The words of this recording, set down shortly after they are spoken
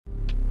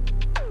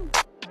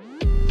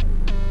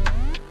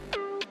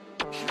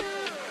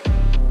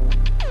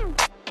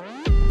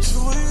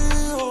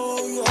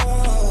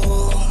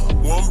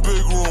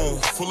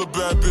full of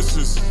bad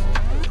bitches.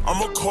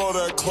 I'ma call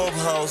that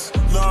clubhouse.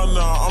 Nah,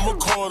 I'ma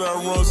call that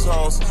Run's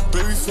house.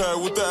 Baby fat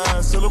with the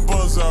ass and the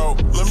buns out.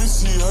 Let me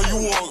see how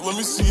you walk, let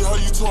me see how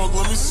you talk,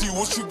 let me see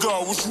what you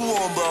got, what you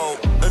on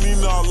about. And he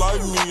not like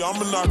me,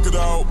 I'ma knock it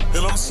out.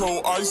 And I'm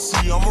so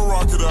icy, I'ma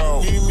rock it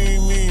out.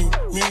 Me.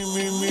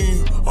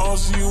 All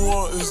she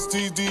want is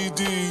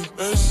DDD.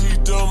 And she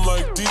dumb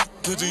like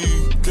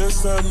D-Diddy.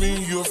 Guess that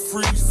mean you're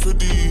free for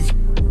D.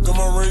 Got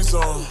my rays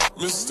on,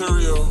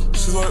 Mysterio.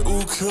 She like,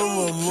 ooh,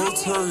 kill him, Lil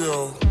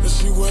Terrio. And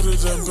she wetter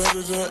than,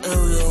 better than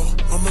Ariel.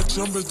 I'ma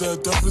jump at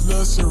that, dump in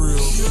that cereal.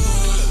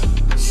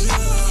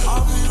 Yeah,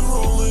 I be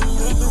rolling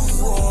in the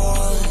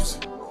ride.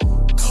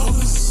 Come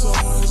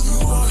inside, you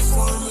might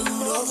find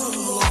another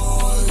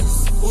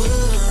life.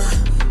 Where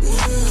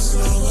it's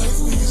not like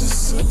me to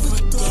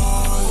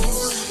sympathize.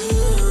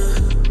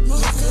 Here,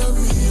 look at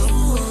me, I'm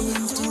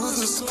running through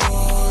the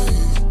sky.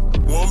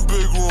 One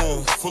big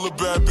room, full of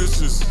bad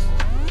bitches.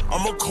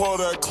 I'ma call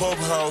that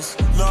clubhouse.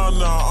 Nah,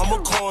 I'ma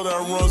call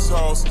that Run's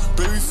house.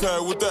 Baby fat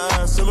with the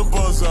ass and the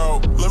buns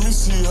out. Let me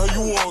see how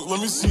you walk,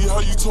 let me see how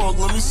you talk,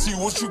 let me see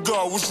what you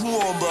got, what you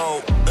on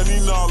about. And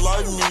he not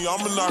like me,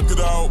 I'ma knock it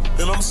out.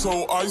 And I'm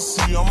so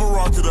icy, I'ma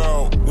rock it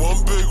out.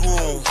 One big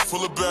room,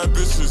 full of bad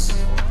bitches.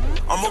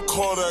 I'ma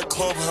call that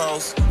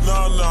clubhouse.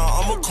 Nah,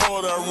 I'ma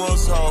call that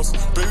Run's house.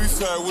 Baby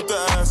fat with the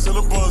ass and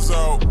the buns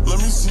out. Let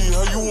me see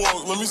how you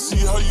walk, let me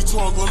see how you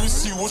talk, let me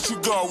see what you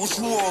got, what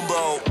you on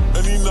about.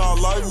 And he not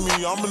like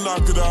me, I'ma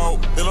knock it out.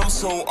 And I'm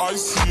so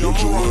icy,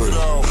 I'ma rock it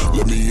out.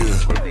 Let me in.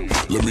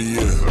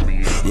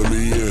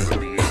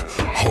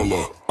 Hold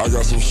up. I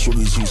got some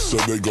shorties who said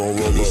they gon'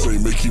 roll up. Say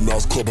Mickey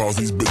Mouse Clubhouse,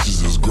 these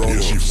bitches is grown up.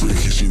 Yeah, she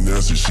freaky, she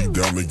nasty, she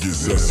down to get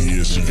zesty.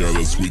 And she got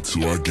a sweet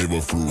too, I gave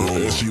her fruit roll.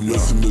 And she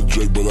listen to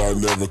Drake, but I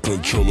never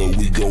control her.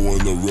 We go in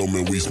the room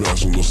and we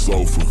smash on the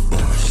sofa.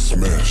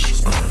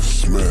 Smash.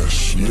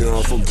 Yeah,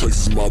 I'm from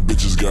Texas, my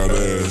bitches got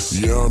ass.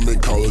 Yeah, I'm in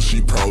college,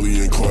 she probably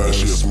in class.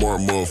 She a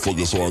smart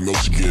motherfucker, so I know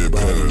she getting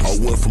passed.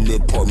 I went from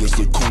apartments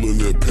to cool in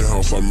that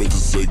penthouse. I meant to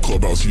say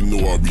clubhouse, you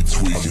know I be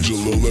tweaking.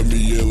 JELEEL, let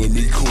me in, let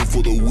me cool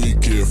for the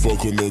weekend.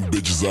 Fuck on them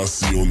bitches I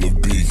see on the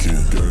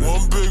beacon.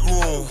 One big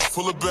room,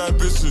 full of bad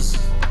bitches.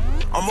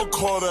 I'ma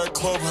call that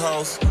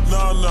clubhouse.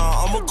 Nah,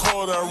 I'ma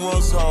call that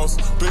Run's house.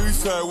 Baby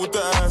fat with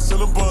the ass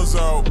and the buns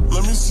out.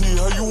 Let me see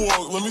how you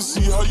walk, let me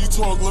see how you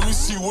talk, let me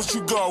see what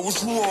you got,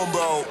 what you on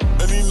about.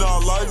 And he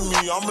not like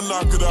me, I'ma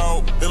knock it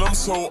out. And I'm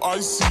so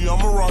icy,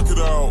 I'ma rock it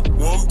out.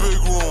 One big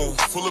room,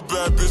 full of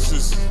bad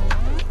bitches.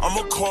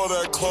 I'ma call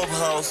that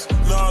clubhouse.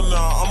 Nah,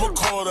 I'ma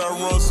call that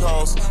Run's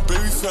house.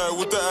 Baby fat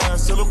with the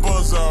ass and the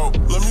buns out.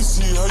 Let me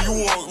see how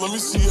you walk, let me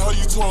see how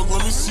you talk,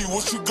 let me see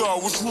what you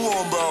got, what you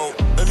on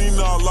about. And he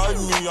not like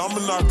me, I'ma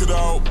knock it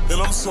out.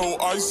 And I'm so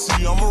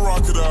icy, I'ma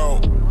rock it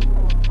out.